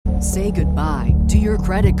Say goodbye to your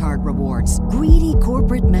credit card rewards. Greedy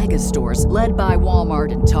corporate mega stores, led by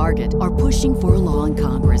Walmart and Target, are pushing for a law in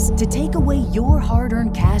Congress to take away your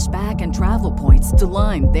hard-earned cash back and travel points to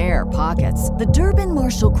line their pockets. The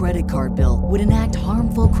Durbin-Marshall credit card bill would enact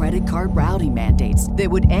harmful credit card routing mandates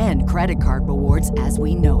that would end credit card rewards as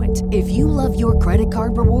we know it. If you love your credit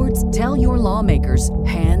card rewards, tell your lawmakers,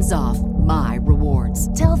 hands off my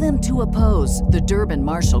rewards. Tell them to oppose the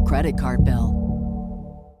Durbin-Marshall credit card bill.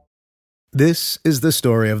 This is the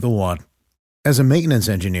story of the one. As a maintenance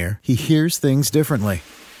engineer, he hears things differently.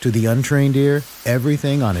 To the untrained ear,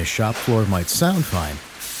 everything on his shop floor might sound fine,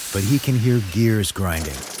 but he can hear gears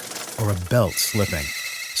grinding or a belt slipping.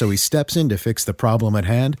 So he steps in to fix the problem at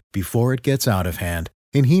hand before it gets out of hand.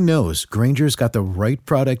 And he knows Grainger's got the right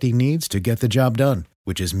product he needs to get the job done,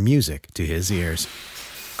 which is music to his ears.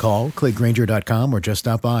 Call, click Grainger.com, or just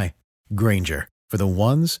stop by. Grainger, for the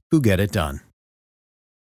ones who get it done.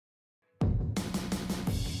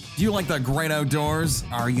 Do you like the great outdoors?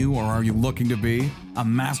 Are you or are you looking to be a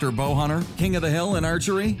master bow hunter? King of the hill in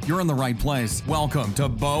archery? You're in the right place. Welcome to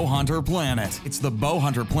Bow Hunter Planet. It's the Bow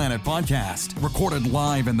Hunter Planet podcast, recorded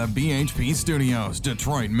live in the BHP studios,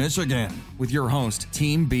 Detroit, Michigan, with your host,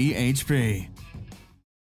 Team BHP.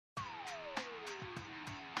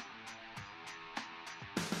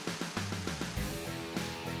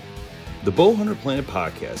 The Bow Hunter Planet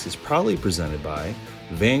podcast is proudly presented by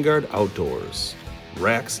Vanguard Outdoors,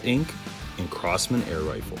 Rax Inc., and Crossman Air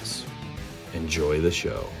Rifles. Enjoy the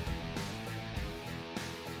show.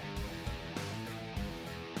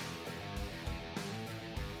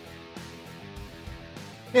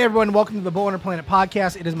 Hey everyone, welcome to the Bow Hunter Planet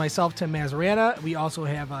podcast. It is myself, Tim Mazarana. We also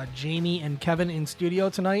have Jamie and Kevin in studio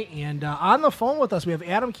tonight. And on the phone with us, we have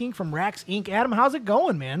Adam King from Rax Inc. Adam, how's it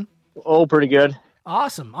going, man? Oh, pretty good.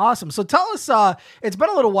 Awesome. So tell us, it's been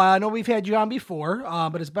a little while. I know we've had you on before,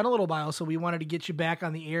 but it's been a little while, so we wanted to get you back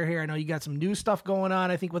on the air here. I know you got some new stuff going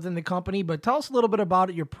on, I think, within the company, but tell us a little bit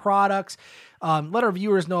about your products. Let our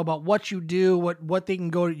viewers know about what you do, what they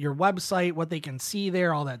can go to your website, what they can see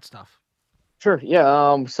there, all that stuff. Sure.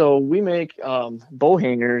 Yeah. So we make bow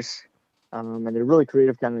hangers, and they're really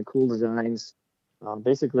creative, kind of cool designs.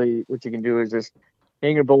 Basically, what you can do is just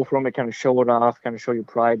hang your bow from it, kind of show it off, kind of show your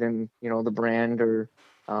pride in, the brand or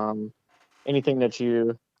anything that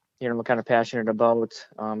you kind of passionate about.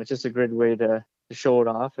 It's just a great way to show it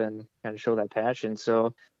off and kind of show that passion.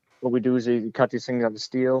 So what we do is you cut these things out of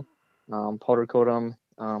steel, powder coat them,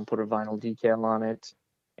 put a vinyl decal on it,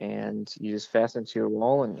 and you just fasten it to your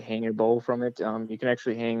wall and hang your bow from it. You can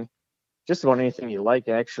actually hang just about anything you like,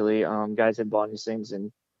 actually. Guys have bought these things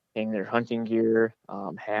and hang their hunting gear,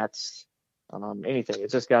 hats, anything.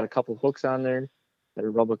 It's just got a couple hooks on there that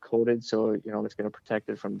are rubber coated, so it's going to protect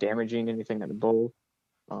it from damaging anything on the bow.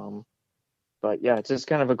 But yeah, it's just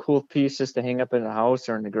kind of a cool piece just to hang up in the house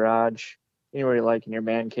or in the garage, anywhere you like, in your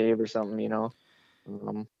man cave or something.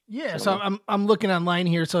 So I'm looking online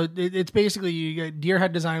here. So it's basically you got deer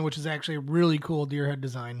head design, which is actually a really cool deer head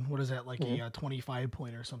design. What is that, like a 25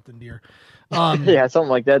 point or something deer? Yeah, something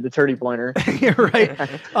like that. The 30 pointer. Yeah, right.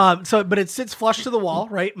 But it sits flush to the wall,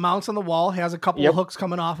 right? Mounts on the wall, has a couple of hooks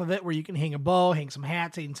coming off of it where you can hang a bow, hang some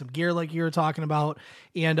hats, hang some gear like you were talking about.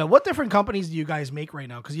 And what different companies do you guys make right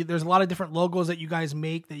now? Because there's a lot of different logos that you guys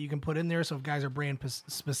make that you can put in there. So if guys are brand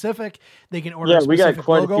specific, they can order. Yeah, a we got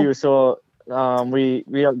quite logo. a few. So we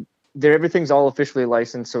have everything's all officially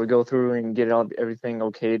licensed, so we go through and get everything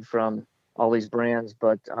okayed from all these brands.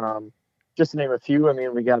 But just to name a few, I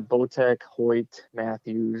mean, we got Bowtech, Hoyt,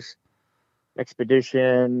 Matthews,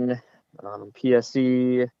 Expedition,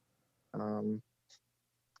 PSE,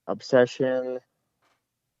 Obsession.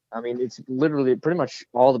 I mean, it's literally pretty much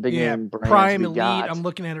all the big name brands. Prime, we Elite. got. I'm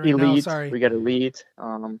looking at it right Elite, now. Sorry, we got Elite.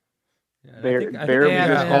 Bear, we just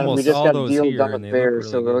got a deal done with Bear, really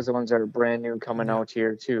so those are the ones that are brand new coming out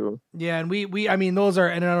here too. Yeah, and we I mean, those are,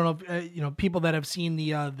 and I don't know if, people that have seen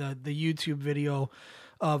the YouTube video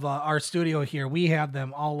of our studio here, we have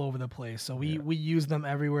them all over the place. So we use them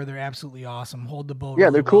everywhere. They're absolutely awesome. Hold the boat. Yeah,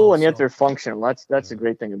 really they're cool, well, and yet they're functional. That's the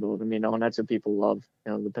great thing about them, and that's what people love.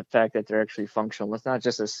 The fact that they're actually functional. It's not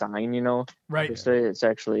just a sign, Right. It's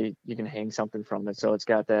actually, you can hang something from it, so it's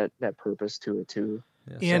got that purpose to it too.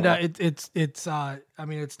 Yeah, and it's I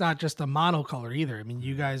mean, it's not just a monocolor either. I mean,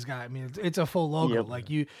 you guys got, I mean, it's a full logo. Yep. Like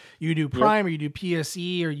you do Prime or you do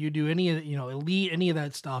PSE or you do any of Elite, any of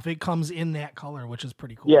that stuff. It comes in that color, which is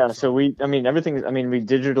pretty cool. Yeah, so we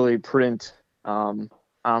digitally print on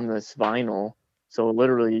this vinyl, so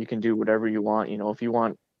literally you can do whatever you want. If you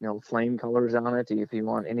want flame colors on it, if you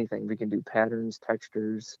want anything, we can do patterns,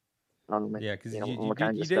 textures, Yeah, because and you all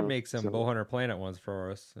kinds did of stuff. make some So- Bowhunter Planet ones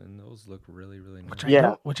for us, and those look really, really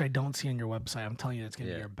nice. Which I don't see on your website. I'm telling you, it's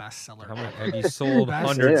gonna be your bestseller. How many, ever. have you sold Best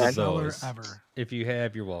hundreds of bestseller those? Ever. If you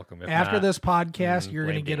have, you're welcome. If After not, this podcast, you're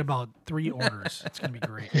gonna blame get Dave. about 3 orders. It's gonna be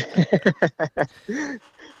great.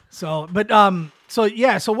 So, but so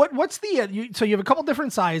yeah, so what's the so you have a couple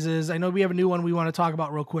different sizes. I know we have a new one we want to talk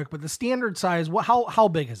about real quick, but the standard size, how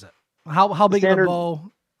big is it? How big Standard- of a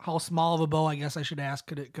bow? How small of a bow? I guess I should ask.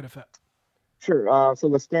 Could it fit? Sure. So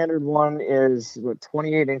the standard one is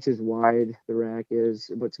 28 inches wide. The rack is,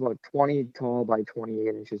 but it's about 20 tall by 28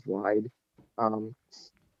 inches wide.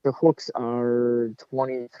 The hooks are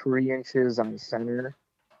 23 inches on center.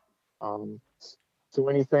 So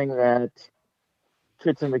anything that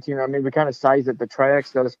fits in between, I mean, we kind of size it. The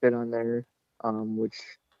Triax does fit on there, which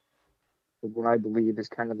what I believe is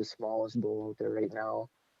kind of the smallest bow out there right now.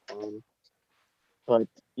 But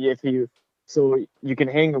so you can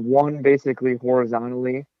hang one basically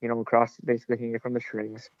horizontally, across, basically hang it from the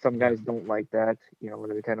strings. Some guys don't like that,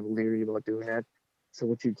 they're kind of leery about doing that. So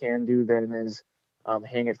what you can do then is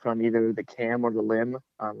hang it from either the cam or the limb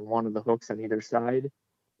on one of the hooks on either side,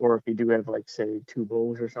 or if you do have, like, say, 2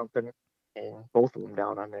 bows or something, and both of them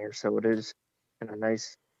down on there. So it is kind of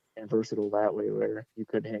nice and versatile that way, where you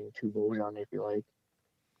could hang 2 bows on it if you like.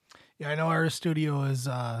 Yeah, I know our studio is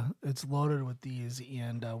it's loaded with these,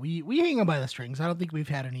 and we hang them by the strings. I don't think we've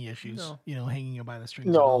had any issues, hanging them by the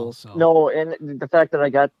strings at all. So. No, and the fact that I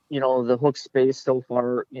got the hook space so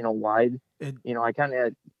far wide, I kind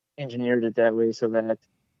of engineered it that way so that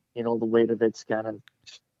the weight of it's kind of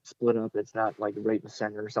split up. It's not like right in the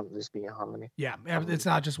center or something just being hung. Yeah, it's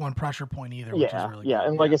not just one pressure point either. Yeah, which is really yeah, good.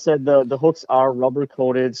 and like I said, the hooks are rubber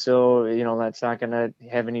coated, so that's not gonna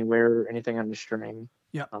have any wear or anything on the string.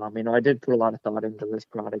 Yeah. I did put a lot of thought into this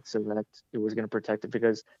product so that it was going to protect it,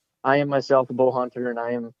 because I am myself a bow hunter, and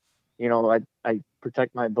I am, I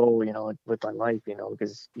protect my bow, with my life,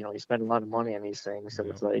 because, you spend a lot of money on these things. So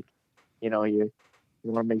it's like, you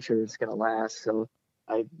want to make sure it's going to last. So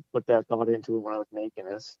I put that thought into it when I was making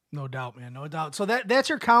this. No doubt, man. No doubt. So that's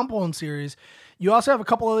your compound series. You also have a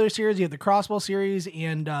couple other series. You have the crossbow series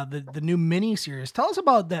and the new mini series. Tell us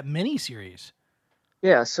about that mini series.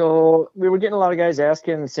 Yeah, so we were getting a lot of guys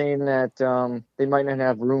asking and saying that they might not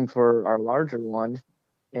have room for our larger one,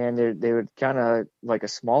 and they would kind of like a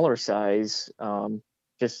smaller size,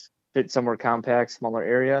 just fit somewhere compact, smaller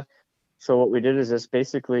area. So what we did is just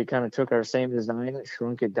basically kind of took our same design,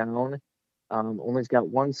 shrunk it down. Only's got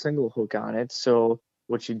one single hook on it. So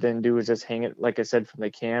what you then do is just hang it, like I said, from the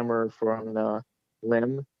cam or from the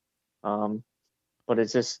limb. But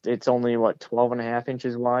it's only 12 and a half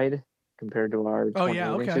inches wide compared to our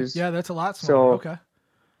 28 inches. Yeah, that's a lot smaller.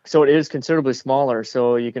 So it is considerably smaller,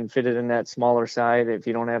 so you can fit it in that smaller side if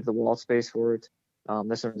you don't have the wall space for it.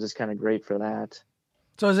 This one's just kind of great for that.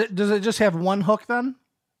 So does it just have one hook then?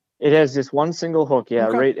 It has just one single hook, yeah,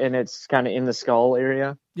 Okay. right, and it's kind of in the skull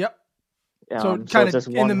area. Yep. So it's kind just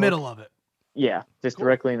of one in the hook. middle of it. Yeah, just Cool.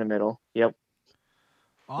 directly in the middle. Yep.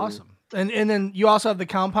 Awesome. And then you also have the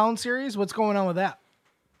compound series. What's going on with that?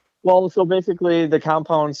 Well, so basically the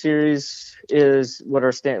compound series is what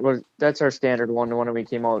that's our standard one, the one that we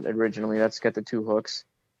came out originally. That's got the 2 hooks.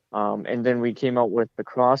 And then we came out with the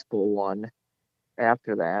crossbow one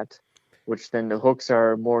after that, which then the hooks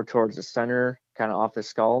are more towards the center, kind of off the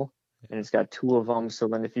skull, and it's got 2 of them. So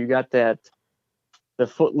then if you got the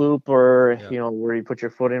foot loop or, where you put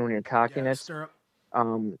your foot in when you're cocking it, Stirrup.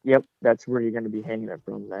 yep, that's where you're going to be hanging it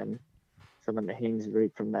from then. So then it hangs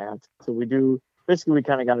right from that. So we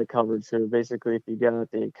kind of got it covered. So basically, if you got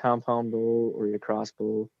a compound bow or your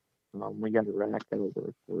crossbow, we got a rack that'll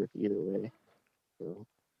work either way. So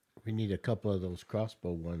we need a couple of those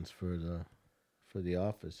crossbow ones for the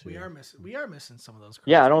office. We here. are missing some of those.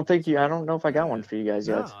 yeah, I don't know if I got one for you guys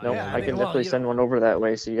yet. No, No, yeah, I can definitely send one over that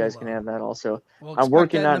way so you guys can have that also. We'll I'm expect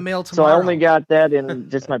working that in the on. mail So I tomorrow. only got that in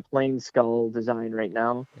just my plain skull design right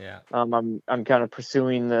now. Yeah. I'm kind of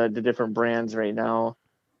pursuing the different brands right now,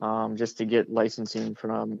 just to get licensing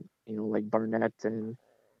from like Barnett, and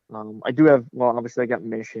I do have, obviously I got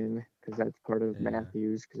Mission because that's part of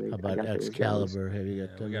Matthews. How about Excalibur? Have you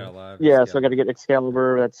got we got a lot of Yeah, so I got to get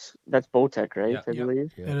Excalibur. That's Bowtech, right? Yeah. I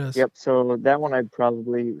believe. It is. Yep. So that one I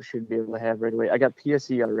probably should be able to have right away. I got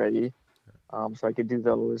PSE already, so I could do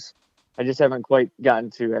those. I just haven't quite gotten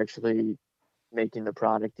to actually making the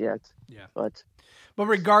product yet. Yeah. But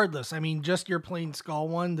regardless, I mean, just your plain skull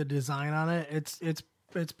one, the design on it,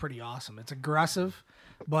 it's pretty awesome. It's aggressive,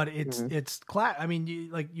 but it's I mean,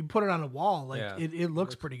 you put it on a wall, it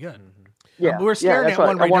looks pretty good. yeah, We're staring that's at why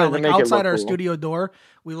one I right wanted now, to like make it outside look our cool. studio door.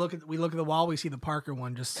 We look at the wall. We see the Parker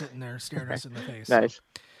one just sitting there staring us in the face. Nice.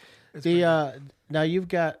 Now you've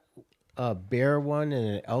got a bear one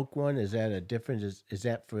and an elk one. Is that a difference? Is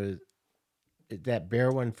that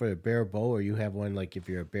bear one for a bear bow, or you have one like if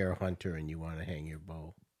you're a bear hunter and you want to hang your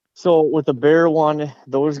bow? So with the bear one,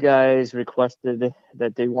 those guys requested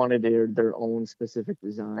that they wanted their own specific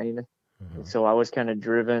design. And so I was kind of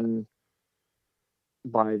driven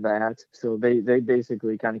by that. So they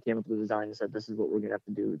basically kind of came up with the design and said, "This is what we're gonna have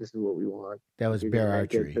to do. This is what we want." That was You're bear gonna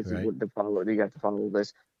make it. archery, This is right? what to follow. You got to follow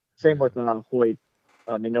this. Same with Hoyt.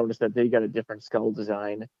 They noticed that they got a different skull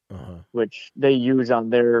design, which they use on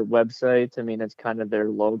their website. I mean, it's kind of their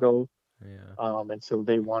logo. Yeah. And so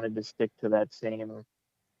they wanted to stick to that same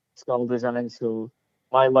skull design. So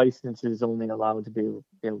my license is only allowed to be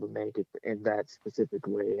able to make it in that specific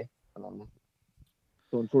way.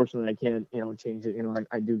 So unfortunately, I can't, change it.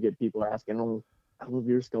 I do get people asking, "Oh, I love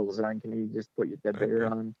your skull design. Can you just put that bear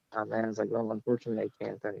on that?" It's like, well, unfortunately, I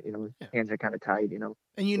can't. Hands are kind of tied.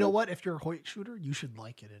 And you know what? If you're a Hoyt shooter, you should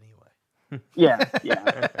like it anyway. Yeah,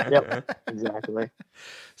 yep, exactly.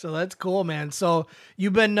 So that's cool, man. So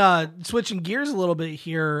you've been switching gears a little bit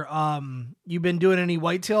here. You've been doing any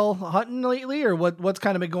whitetail hunting lately, or what's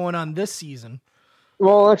kind of been going on this season?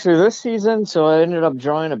 Well, actually, this season, so I ended up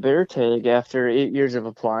drawing a bear tag after 8 years of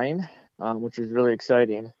applying, which was really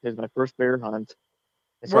exciting. It was my first bear hunt.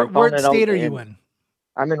 And so I found What it out state are you in?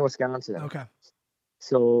 I'm in Wisconsin. Okay.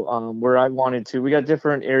 So where I wanted to, we got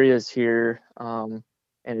different areas here, and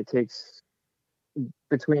it takes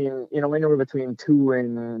anywhere between 2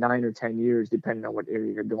 and 9 or 10 years, depending on what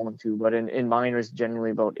area you're going to. But in mine, it was generally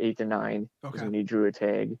about 8 to 9 is when you drew a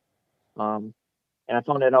tag. And I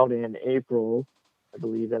found it out in April. I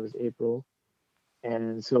believe that was April.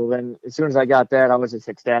 And so then as soon as I got that, I was just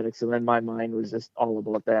ecstatic. So then my mind was just all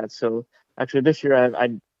about that. So actually this year I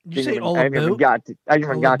haven't even got to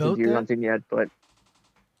deer hunting yet, but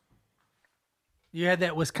you had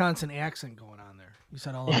that Wisconsin accent going on there. You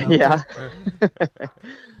said all about yeah.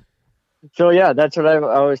 So yeah, that's what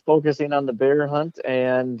I was focusing on, the bear hunt,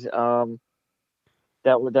 and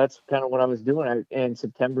that's kind of what I was doing. In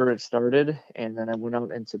September it started, and then I went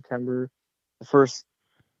out in September. The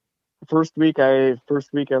first week I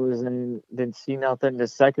was in, didn't see nothing. The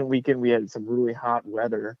second weekend we had some really hot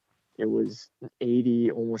weather. It was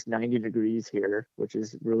 80, almost 90 degrees here, which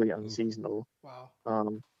is really unseasonal. Wow.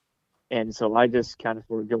 And so I just kind of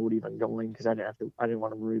forgot even going because I didn't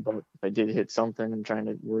want to worry about if I did hit something and trying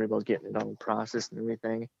to worry about getting it all processed and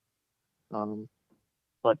everything.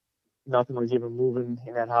 But nothing was even moving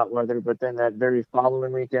in that hot weather. But then that very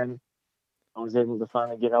following weekend, I was able to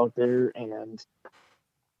finally get out there, and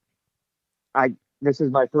this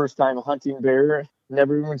is my first time hunting bear.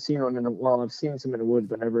 Never even seen one I've seen some in the woods,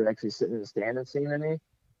 but never actually sitting in a stand and seen any.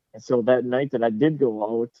 And so that night that I did go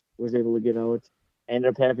out, was able to get out, I ended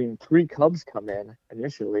up having 3 cubs come in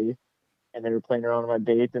initially, and they were playing around with my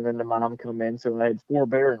bait, and then the mom come in. So I had 4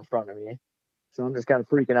 bear in front of me. So I'm just kind of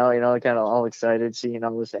freaking out, kind of all excited, seeing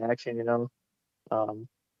all this action,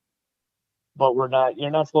 But you're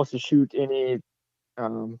not supposed to shoot any,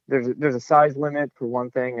 there's a size limit for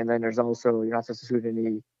one thing, and then there's also, you're not supposed to shoot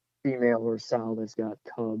any female or sow that's got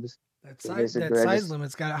cubs. That size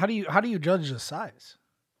limit's got, how do you judge the size?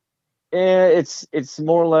 It's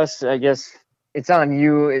more or less, I guess, it's on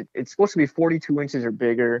you. It's supposed to be 42 inches or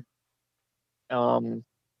bigger.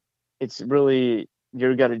 It's really,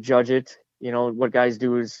 you got to judge it. What guys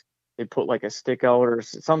do is they put like a stick out or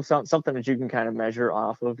something that you can kind of measure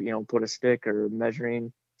off of, put a stick or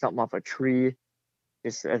measuring something off a tree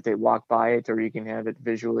just as they walk by it, or you can have it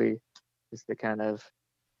visually just to kind of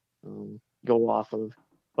go off of.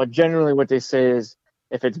 But generally what they say is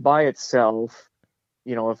if it's by itself,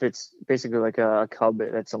 if it's basically like a cub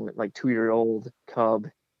that's only like 2-year-old cub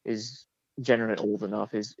is generally old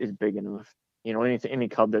enough, is big enough. Any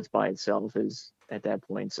cub that's by itself is at that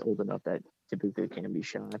point old enough that typically can be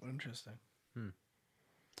shot. Interesting.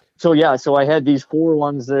 So yeah, so I had these 4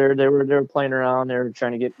 ones there. They were playing around. They were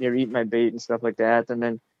trying to eat my bait and stuff like that. And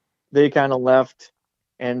then they kind of left.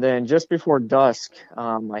 And then just before dusk,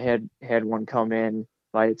 I had one come in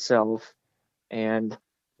by itself, and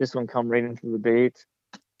this one come right into the bait,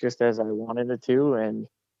 just as I wanted it to. And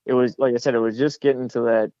it was, like I said, it was just getting to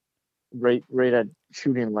that right at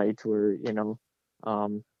shooting light where,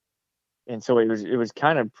 and so it was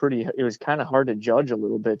kind of hard to judge a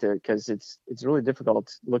little bit because it's really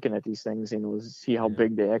difficult looking at these things, to see how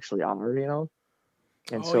big they actually are, And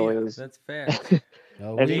it was, that's fair.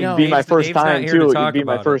 And it'd be my first time too. It'd be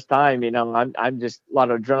my first time, I'm just a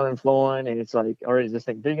lot of adrenaline flowing, and it's like, all right, is this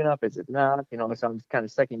thing big enough? Is it not? So I'm kind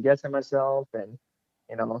of second guessing myself, and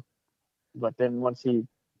but then once he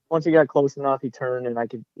once he got close enough, he turned and I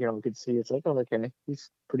could see it's like, oh, okay,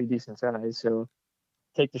 he's pretty decent size. So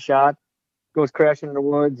take the shot, goes crashing in the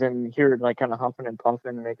woods, and hear it like kind of huffing and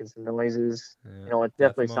puffing, making some noises. Yeah. It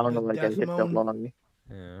definitely Death sounded moan. like I Death hit the moan. lung.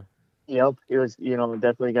 Yeah. Yep, it was,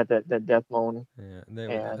 definitely got that death moan. Yeah. I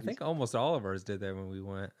And think almost all of ours did that when we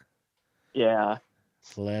went. yeah,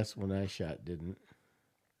 The last one I shot didn't.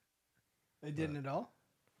 They didn't at all.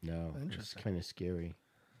 No, it's Interesting. kind of scary.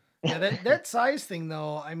 Yeah, that size thing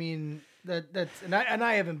though. I mean, that's and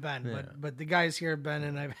I haven't been, but the guys here have been,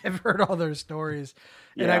 and I've heard all their stories,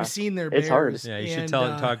 and Yeah, I've seen their bears. it's hard. Yeah, you should and,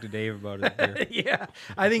 talk to Dave about it. There. Yeah,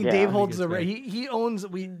 I think Yeah, Dave I holds think the it's he owns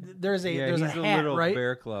there's a Yeah, there's he's a a hat, little right?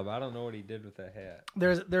 bear club. I don't know what he did with that hat.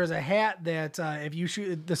 There's a hat that if you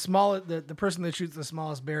shoot the person that shoots the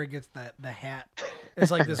smallest bear gets the hat.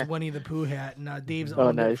 It's like this Winnie the Pooh hat, and Dave's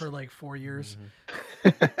owned it nice. for like 4 years.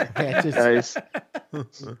 Yeah, just- nice.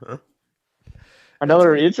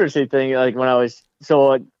 Another interesting thing, like when I was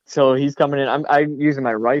so he's coming in. I'm using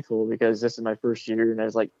my rifle because this is my first year, and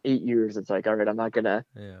there's like 8 years. It's like, all right, I'm not gonna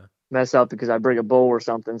Yeah. mess up because I bring a bow or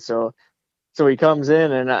something. So he comes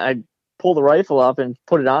in, and I pull the rifle up and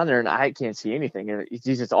put it on there, and I can't see anything. And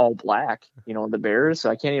he's just all black, the bears. So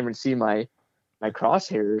I can't even see my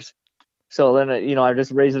crosshairs. So then I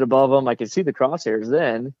just raise it above him. I can see the crosshairs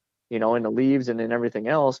then, in the leaves and in everything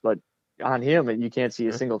else, but on him, and you can't see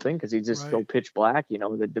a single thing because he's just so Right. pitch black.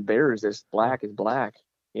 The bear is just black as black.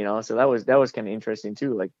 So that was kind of interesting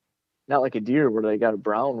too. Like, not like a deer where they got a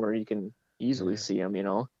brown where you can easily see them.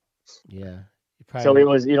 yeah. You So it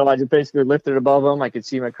was, I just basically lifted above him. I could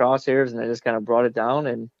see my crosshairs, and I just kind of brought it down,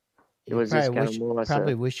 and it you was just probably kind of more or less.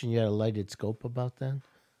 probably wishing you had a lighted scope about that.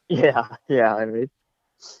 Yeah. I mean,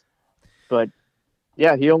 but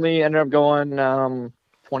yeah, he only ended up going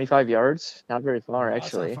 25 yards. Not very far, That's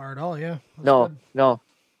actually. not far at all. Yeah. That's No, good. no.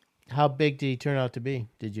 How big did he turn out to be?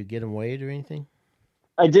 Did you get him weighed or anything?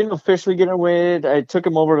 I didn't officially get him weighed. I took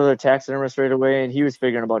him over to the taxidermist right away, and he was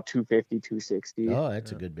figuring about 250, 260. Oh,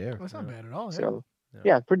 that's a good bear. That's not bad at all. Yeah. So, Yeah.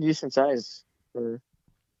 yeah, pretty decent size.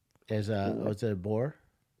 Was it a boar?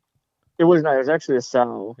 It was not. It was actually a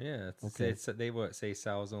sow. Yeah. Okay. They say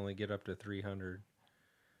sows only get up to 300.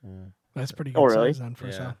 That's pretty good Oh, really? size then for a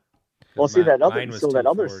Yeah. sow. Well, see that other mine was that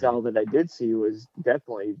other 240. sow that I did see was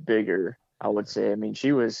definitely bigger. I would say. I mean,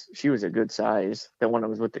 she was a good size. The one that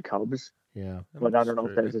was with the cubs. Yeah. But I don't know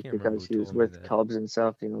if I that's just can't remember because who she was told me with that. cubs and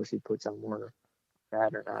stuff. She puts on more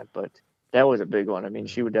fat or not. But that was a big one. I mean,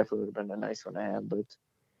 she would definitely have been a nice one to have, but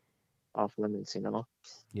off limits,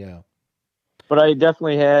 Yeah. But I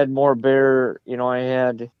definitely had more bear. I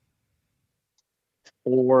had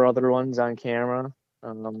 4 other ones on camera.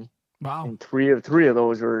 Wow. And three of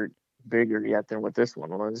those were bigger yet than what this one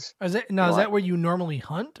was. Is What? that where you normally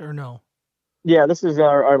hunt or no? Yeah, this is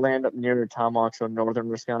our land up near Tomahawk, so northern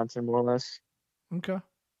Wisconsin, more or less. Okay.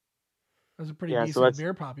 That's a pretty Yeah, so decent that's-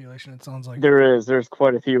 bear population. It sounds like. There's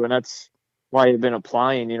quite a few, and that's why I've been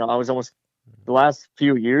applying. I was almost the last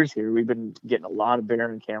few years here, we've been getting a lot of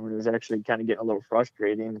bear in camera. It was actually kind of getting a little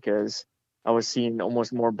frustrating because I was seeing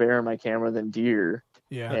almost more bear in my camera than deer.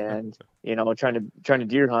 Yeah. And trying to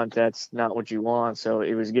deer hunt, that's not what you want. So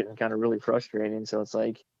it was getting kind of really frustrating. So it's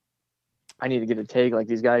like, I need to get a tag. Like,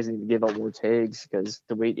 these guys need to give out more tags because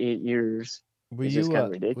to wait 8 years Were is you just kind of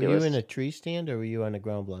were ridiculous. you in a tree stand or were you on a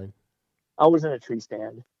ground blind? I was in a tree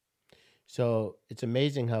stand. So it's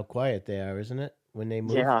amazing how quiet they are, isn't it? When they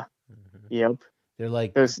move, Yeah. Yep. they're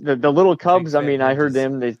like There's the little cubs. I fat mean, I heard ninjas.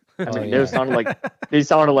 them. They yeah.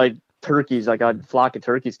 sounded like turkeys, like a flock of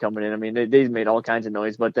turkeys coming in. I mean, they made all kinds of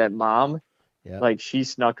noise. But that mom, yeah, like, she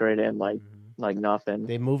snuck right in like nothing.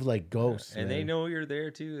 they move like ghosts. And they man. know you're there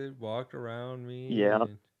too. They walked around me. Yeah.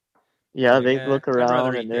 and- Yeah, Like, they look I'd rather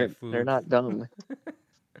around eat and that they're food. not dumb.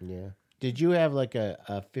 Yeah. Did you have like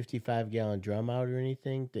a 55-gallon drum out or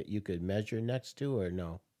anything that you could measure next to, or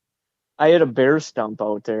no? I had a bear stump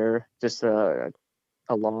out there, just a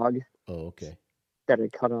log Oh, okay. that I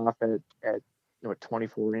cut off at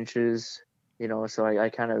 24 inches. So I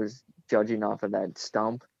kind of was judging off of that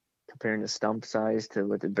stump, comparing the stump size to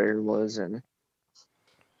what the bear was,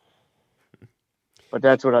 but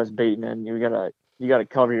that's what I was baiting in. You gotta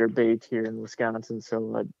cover your bait here in Wisconsin,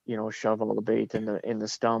 so I'd shove all the bait in the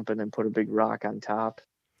stump and then put a big rock on top.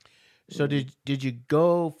 So did you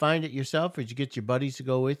go find it yourself, or did you get your buddies to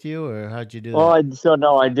go with you, or how'd you do Well, that?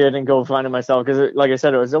 no, I didn't go find it myself because, like I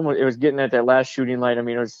said, it was getting at that last shooting light. I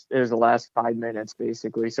mean, it was the last 5 minutes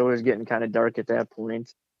basically, so it was getting kind of dark at that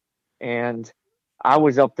point, and I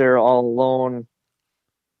was up there all alone.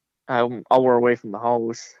 I were away from the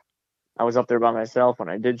house. I was up there by myself when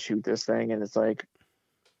I did shoot this thing, and it's like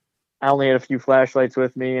I only had a few flashlights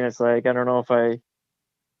with me, and it's like I don't know if I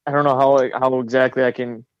I don't know how exactly I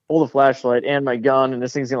can hold a flashlight and my gun, and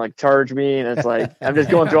this thing's gonna like charge me, and it's like I'm just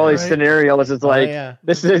going through all these Right. scenarios. It's like yeah.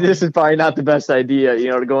 this is probably not the best idea,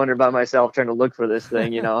 to go in there by myself trying to look for this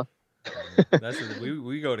thing, That's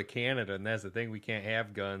we go to Canada, and that's the thing. We can't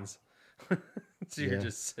have guns. So you're Yeah.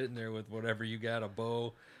 just sitting there with whatever you got, a bow,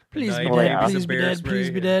 a Please be knife, Oh, dead. yeah. maybe some Please be bear dead. spray, Please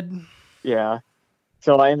be and- dead. Yeah.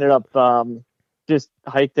 So I ended up just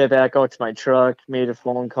hiked that back out to my truck, made a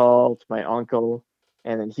phone call to my uncle,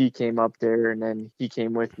 and then he came up there, and then he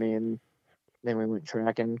came with me, and then we went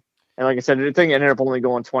tracking. And like I said, the thing ended up only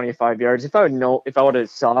going 25 yards. If I would have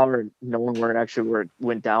saw or known where it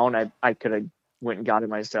went down, I could have went and got it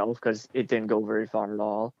myself because it didn't go very far at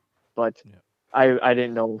all. But I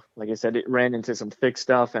didn't know. Like I said, it ran into some thick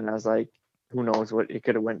stuff, and I was like, who knows what it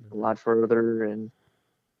could have went a lot further, and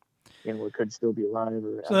it could still be alive.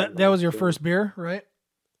 Or So that was your first beer, right?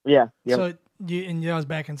 Yeah. Yep. So that was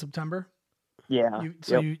back in September. Yeah.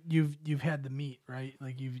 Yep. You've had the meat, right?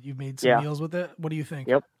 Like you've made some Yeah. meals with it. What do you think?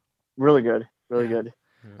 Yep. Really good. Really Yeah. good.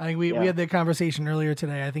 I think we Yeah. had that conversation earlier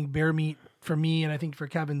today. I think bear meat for me, and I think for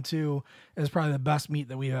Kevin too, is probably the best meat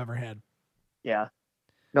that we've ever had. Yeah.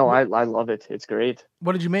 No, I love it. It's great.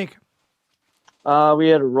 What did you make? We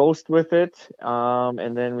had a roast with it,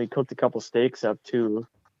 and then we cooked a couple steaks up too.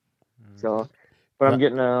 So, but I'm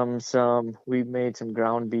getting we made some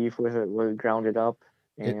ground beef with it. We ground it up,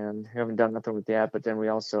 and haven't done nothing with that. But then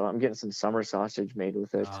I'm getting some summer sausage made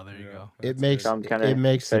with it. Oh, there you go. It makes So I'm kinda it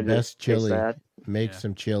makes the excited to best taste chili. that. Makes Yeah.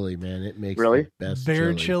 some chili, man. It makes Really? the best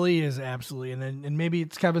Bear chili is absolutely, and maybe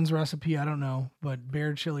it's Kevin's recipe. I don't know, but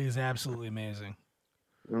bear chili is absolutely amazing.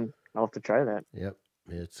 I'll have to try that. Yep,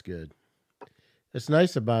 it's good. It's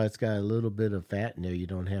nice about it's got a little bit of fat in there. You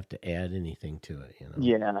don't have to add anything to it,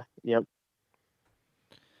 Yeah. Yep.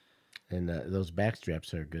 And those back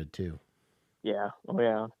straps are good too. Yeah. Oh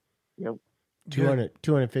yeah. Yep.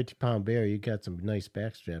 250-pound bear. You got some nice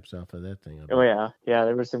back straps off of that thing. I bet. Oh yeah. Yeah.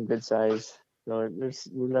 There was some good size. So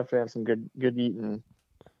we'll definitely have some good eating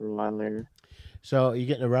for a while there. So you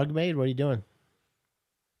getting a rug made? What are you doing?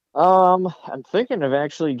 I'm thinking of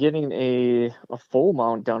actually getting a full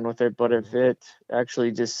mount done with it, but if it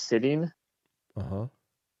actually just sitting, Uh-huh.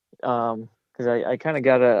 because I kind of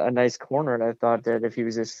got a nice corner, and I thought that if he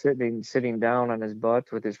was just sitting down on his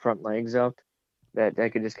butt with his front legs up, that I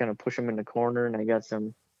could just kind of push him in the corner, and I got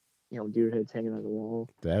some, deer heads hanging on the wall.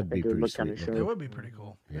 That'd be It would pretty look kinda sweet. sharp. It would be pretty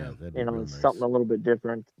cool. Yeah, that'd be real It's nice. something a little bit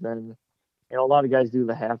different than, a lot of guys do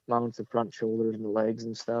the half mounts, the front shoulders and the legs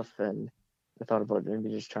and stuff, and I thought about maybe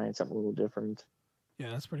just trying something a little different.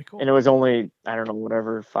 Yeah, that's pretty cool. And it was only, I don't know,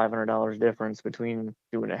 whatever, $500 difference between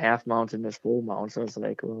doing a half mount and this full mount. So it's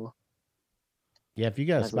like, well, Yeah, if you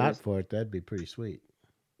got a That's what it spot is. for it, that'd be pretty sweet.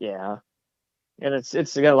 yeah. And it's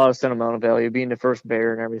got a lot of sentimental value, being the first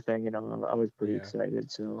bear and everything. I was pretty Yeah. excited.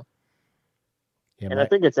 So, Yeah, and I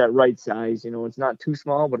think it's that right size. It's not too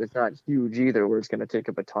small, but it's not huge either, where it's going to take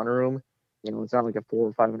up a ton of room. It's not like a 400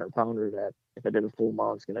 or 500 pounder that if I did a full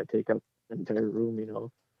mount, it's going to take up the entire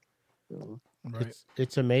room. So, Right.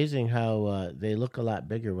 It's amazing how they look a lot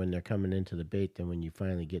bigger when they're coming into the bait than when you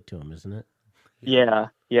finally get to them, isn't it? yeah,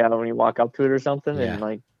 when you walk up to it or something Yeah. and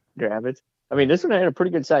like grab it. I mean, this one had a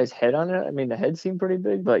pretty good sized head on it. I mean, the head seemed pretty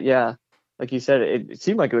big, but yeah, like you said, it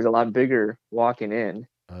seemed like it was a lot bigger walking in.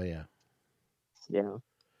 Oh yeah. Yeah,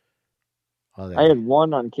 All that. I had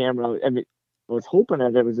one on camera. I mean, I was hoping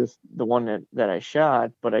that it was just the one that I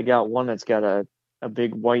shot, but I got one that's got a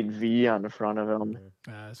big white V on the front of him,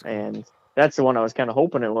 That's cool. and that's the one I was kind of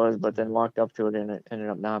hoping it was, but then walked up to it and it ended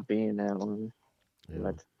up not being that one. Yeah.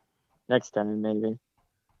 But next time maybe.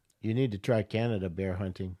 You need to try Canada bear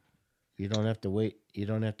hunting. You don't have to wait. You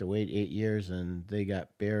don't have to wait 8 years, and they got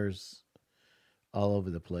bears all over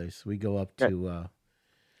the place. We go up to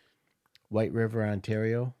White River,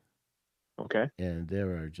 Ontario, Okay. and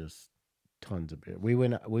there are just tons of bears. We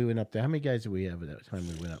went up there. How many guys did we have at that time?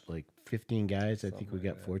 We went up like 15 guys. I think we Something got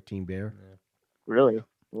like that. 14 bear. Really?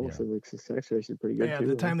 Well, Yeah. so the success rate is pretty good Yeah, too.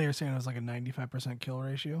 at the huh? time they were saying it was like a 95% kill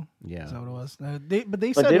ratio. Yeah. Is that what it was? They But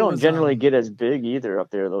said they it don't was, generally get as big either up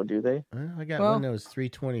there, though, do they? I got Well- one that was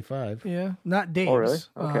 325. Yeah, not Dave's. Oh, really?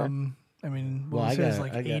 Okay. I mean, what Well, was I his, got-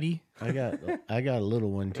 like I got- 80? I got a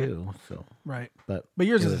little one too. So, Right. but But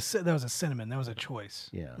yours it is was- that was a cinnamon. That was a choice.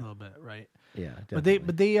 Yeah. A little bit, right? yeah. But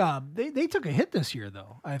definitely. they took a hit this year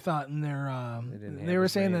though. I thought in their didn't they have were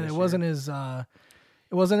as saying many that this it year.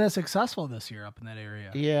 wasn't as successful this year up in that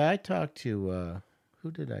area. Yeah, I talked to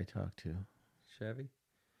who did I talk to? Chevy.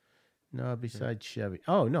 No, besides Chevy.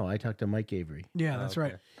 Oh no, I talked to Mike Avery, Yeah, that's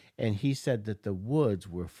right. Okay. and he said that the woods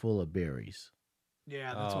were full of berries.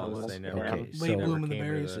 Yeah, that's what it was. They never, Okay, Late so bloom in the came to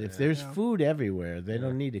berries. the- If there's Yeah. food everywhere, they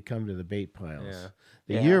don't need to come to the bait piles. Yeah.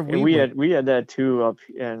 The Yeah, year and we had that too up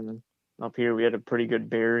here. We had a pretty good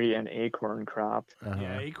berry and acorn crop.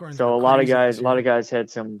 Yeah, acorns. So were a lot of crazy guys, this a lot year. of guys had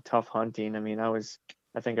some tough hunting. I mean, I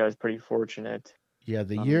think I was pretty fortunate. Yeah,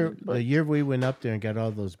 the but- year we went up there and got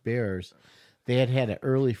all those bears, they had an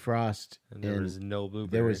early frost And there was no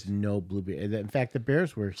blueberries. there was no blueberry. In fact, the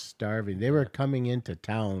bears were starving. They were coming into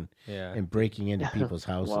town Yeah. and breaking into people's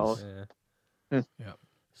houses. Wow. Yeah.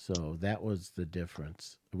 So that was the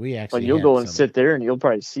difference. We actually But you'll had go and some- sit there and you'll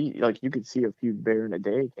probably see, like, you could see a few bear in a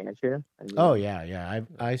day, can't you? I mean, Oh yeah.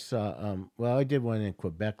 I saw. Well, I did one in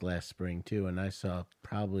Quebec last spring too, and I saw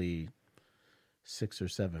probably 6 or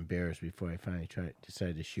 7 bears before I finally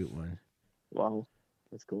decided to shoot one. Wow,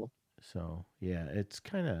 that's cool. So yeah, it's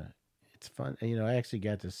fun. You know, I actually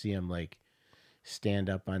got to see them like stand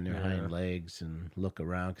up on their hind legs and look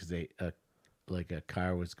around because they like a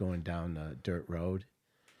car was going down a dirt road,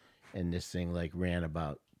 and this thing like ran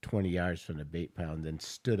about 20 yards from the bait pile and then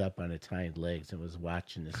stood up on its hind legs and was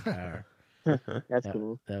watching this car. That's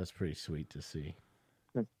cool. That was pretty sweet to see.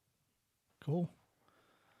 Cool.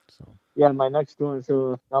 So Yeah, my next one.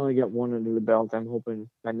 So I'm gonna get one under the belt. I'm hoping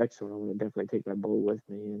my next one, I'm gonna definitely take my bow with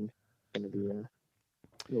me and gonna be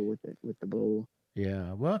go with the bow.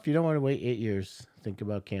 yeah, well, if you don't want to wait 8 years, think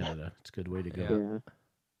about Canada. It's a good way to go.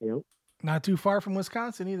 Yeah. Yep. Not too far from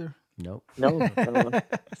Wisconsin either. Nope. No.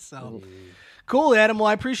 So cool, Adam. Well,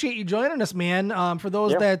 I appreciate you joining us, man. For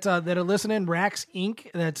those Yep. that are listening, Rax Inc.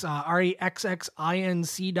 That's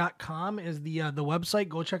RAXXINC.com is the website.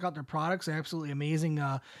 Go check out their products. They're absolutely amazing,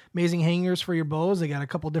 amazing hangers for your bows. They got a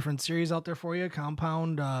couple different series out there for you: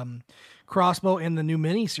 compound, crossbow, and the new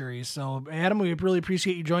mini series. So, Adam, we really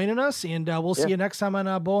appreciate you joining us, and we'll see you next time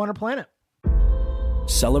on Bow Hunter Planet.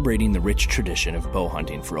 Celebrating the rich tradition of bow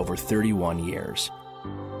hunting for over 31 years.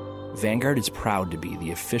 Vanguard is proud to be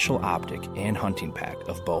the official optic and hunting pack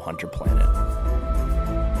of Bow Hunter Planet.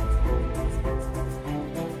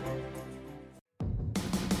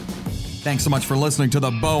 Thanks so much for listening to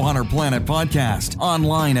the Bow Hunter Planet podcast,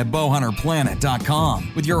 online at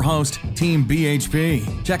bowhunterplanet.com with your host, Team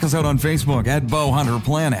BHP. Check us out on Facebook at Bow Hunter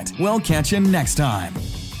Planet. We'll catch you next time.